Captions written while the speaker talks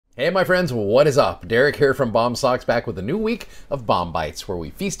Hey my friends, what is up? Derek here from Bomb Socks, back with a new week of Bomb Bites, where we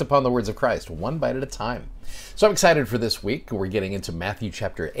feast upon the words of Christ, one bite at a time. So I'm excited for this week. We're getting into Matthew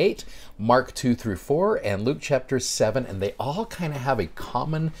chapter 8, Mark 2 through 4, and Luke chapter 7, and they all kind of have a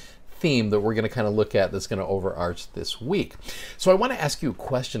common theme that we're going to kind of look at that's going to overarch this week. So I want to ask you a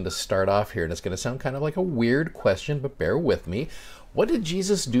question to start off here, and it's going to sound kind of like a weird question, but bear with me. What did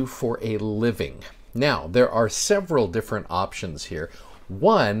Jesus do for a living? Now, there are several different options here.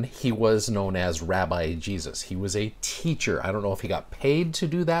 One, he was known as Rabbi Jesus. He was a teacher. I don't know if he got paid to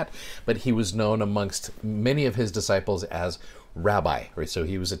do that, but he was known amongst many of his disciples as rabbi, right? So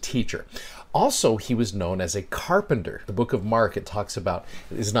he was a teacher. Also, he was known as a carpenter. The book of Mark, it talks about,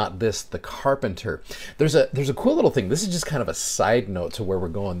 is not this the carpenter? There's a cool little thing. This is just kind of a side note to where we're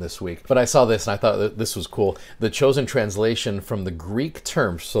going this week. But I saw this and I thought that this was cool. The chosen translation from the Greek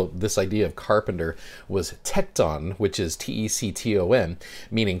term, so this idea of carpenter, was tekton, which is T-E-C-T-O-N,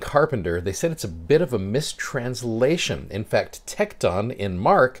 meaning carpenter. They said it's a bit of a mistranslation. In fact, tekton in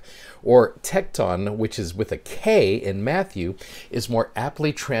Mark, or tekton, which is with a K in Matthew, is more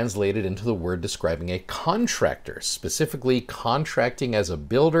aptly translated into the word describing a contractor, specifically contracting as a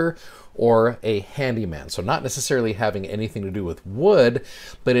builder or a handyman. So not necessarily having anything to do with wood,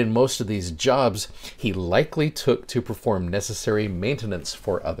 but in most of these jobs, he likely took to perform necessary maintenance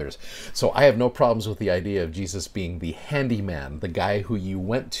for others. So I have no problems with the idea of Jesus being the handyman, the guy who you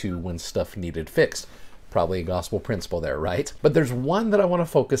went to when stuff needed fixed. Probably a gospel principle there, right? But there's one that I want to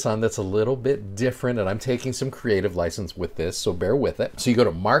focus on that's a little bit different, and I'm taking some creative license with this, so bear with it. So you go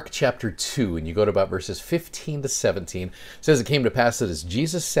to Mark chapter 2, and you go to about verses 15 to 17. It says, "It came to pass that as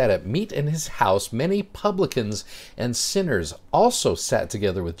Jesus sat at meat in his house, many publicans and sinners also sat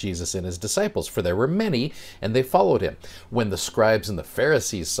together with Jesus and his disciples, for there were many, and they followed him. When the scribes and the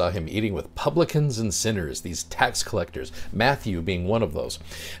Pharisees saw him eating with publicans and sinners," these tax collectors, Matthew being one of those,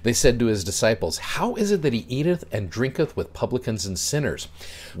 "they said to his disciples, How is it that he eateth and drinketh with publicans and sinners?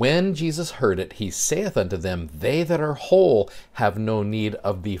 When Jesus heard it, he saith unto them, They that are whole have no need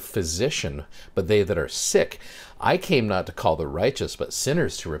of the physician, but they that are sick. I came not to call the righteous, but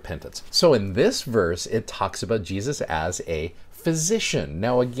sinners to repentance." So in this verse, it talks about Jesus as a physician.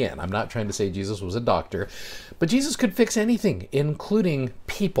 Now again, I'm not trying to say Jesus was a doctor, but Jesus could fix anything, including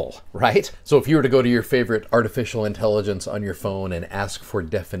people, right? So if you were to go to your favorite artificial intelligence on your phone and ask for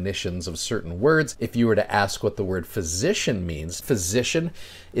definitions of certain words, if you were to ask what the word physician means, physician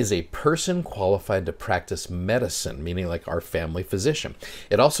is a person qualified to practice medicine, meaning like our family physician.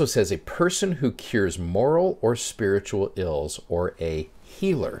 It also says a person who cures moral or spiritual ills, or a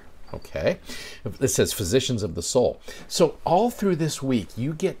healer. Okay, this says physicians of the soul. So all through this week,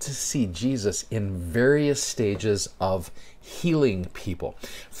 you get to see Jesus in various stages of healing people.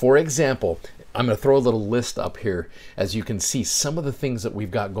 For example, I'm going to throw a little list up here as you can see some of the things that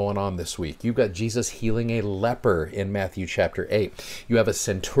we've got going on this week. You've got Jesus healing a leper in Matthew chapter 8. You have a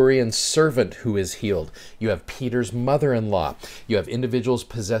centurion's servant who is healed. You have Peter's mother-in-law. You have individuals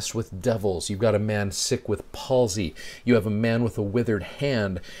possessed with devils. You've got a man sick with palsy. You have a man with a withered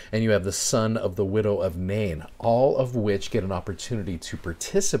hand. And you have the son of the widow of Nain, all of which get an opportunity to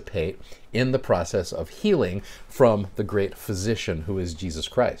participate in the process of healing from the great physician who is Jesus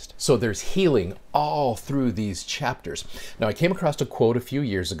Christ. So there's healing all through these chapters. Now, I came across a quote a few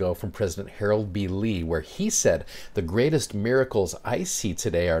years ago from President Harold B. Lee, where he said, "The greatest miracles I see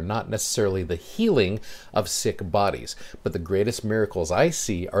today are not necessarily the healing of sick bodies, but the greatest miracles I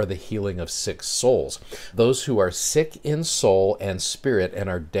see are the healing of sick souls. Those who are sick in soul and spirit and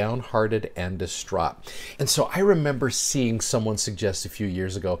are downhearted and distraught." And so I remember seeing someone suggest a few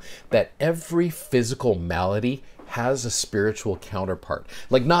years ago that every physical malady has a spiritual counterpart.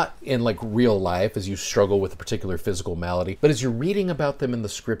 Like not in like real life as you struggle with a particular physical malady, but as you're reading about them in the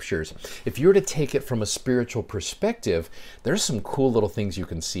scriptures, if you were to take it from a spiritual perspective, there's some cool little things you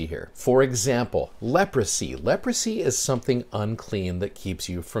can see here. For example, leprosy. Leprosy is something unclean that keeps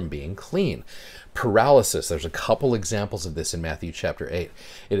you from being clean. Paralysis, there's a couple examples of this in Matthew chapter 8.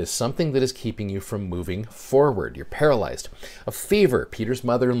 It is something that is keeping you from moving forward. You're paralyzed. A fever. Peter's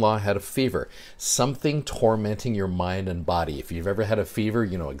mother-in-law had a fever. Something tormenting your mind and body. If you've ever had a fever,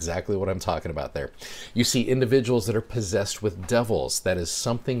 you know exactly what I'm talking about there. You see individuals that are possessed with devils. That is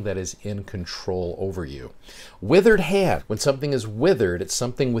something that is in control over you. Withered hand. When something is withered, it's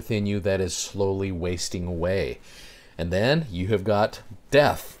something within you that is slowly wasting away. And then you have got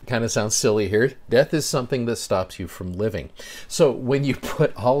Death kind of sounds silly here. Death is something that stops you from living. So when you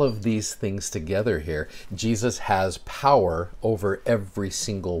put all of these things together here, Jesus has power over every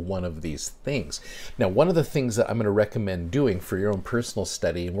single one of these things. Now, one of the things that I'm going to recommend doing for your own personal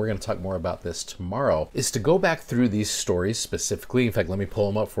study, and we're going to talk more about this tomorrow, is to go back through these stories specifically. In fact, let me pull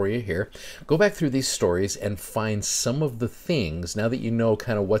them up for you here. Go back through these stories and find some of the things, now that you know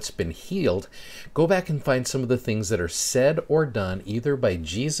kind of what's been healed, go back and find some of the things that are said or done either by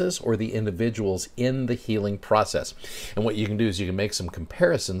Jesus or the individuals in the healing process. And what you can do is you can make some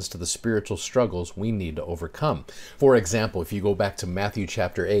comparisons to the spiritual struggles we need to overcome. For example, if you go back to Matthew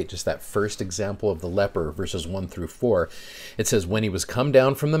chapter 8, just that first example of the leper, verses 1 through 4, it says, when he was come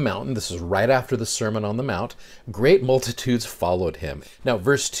down from the mountain, this is right after the Sermon on the Mount, great multitudes followed him. Now,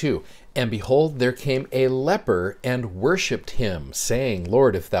 verse 2, and behold, there came a leper and worshipped him, saying,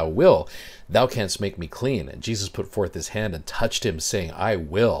 Lord, if thou wilt, thou canst make me clean. And Jesus put forth his hand and touched him, saying, I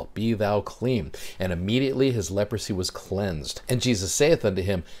will, be thou clean. And immediately his leprosy was cleansed. And Jesus saith unto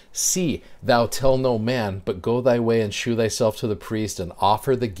him, see, thou tell no man, but go thy way and shew thyself to the priest, and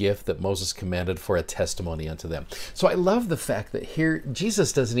offer the gift that Moses commanded for a testimony unto them. So I love the fact that here,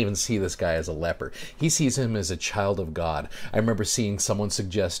 Jesus doesn't even see this guy as a leper. He sees him as a child of God. I remember seeing someone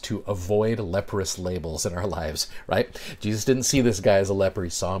suggest to avoid leprous labels in our lives, right? Jesus didn't see this guy as a leper. He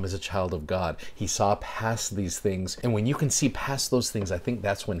saw him as a child of God. He saw past these things. And when you can see past those things, I think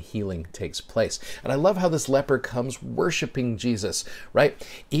that's when healing takes place. And I love how this leper comes worshiping Jesus, right?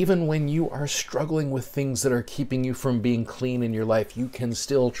 Even when you are struggling with things that are keeping you from being clean in your life, you can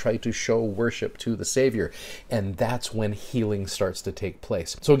still try to show worship to the Savior. And that's when healing starts to take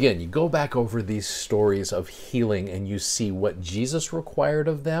place. So again, you go back over these stories of healing and you see what Jesus required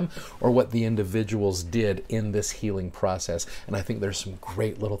of them or what the individuals did in this healing process. And I think there's some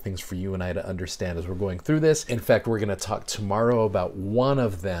great little things for you and I to understand as we're going through this. In fact, we're going to talk tomorrow about one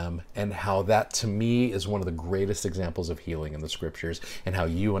of them and how that to me is one of the greatest examples of healing in the scriptures and how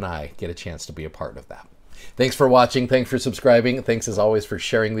you and I get a chance to be a part of that. Thanks for watching. Thanks for subscribing. Thanks as always for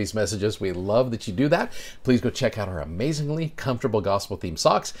sharing these messages. We love that you do that. Please go check out our amazingly comfortable gospel themed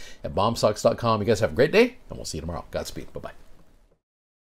socks at bombsocks.com. You guys have a great day and we'll see you tomorrow. Godspeed. Bye-bye.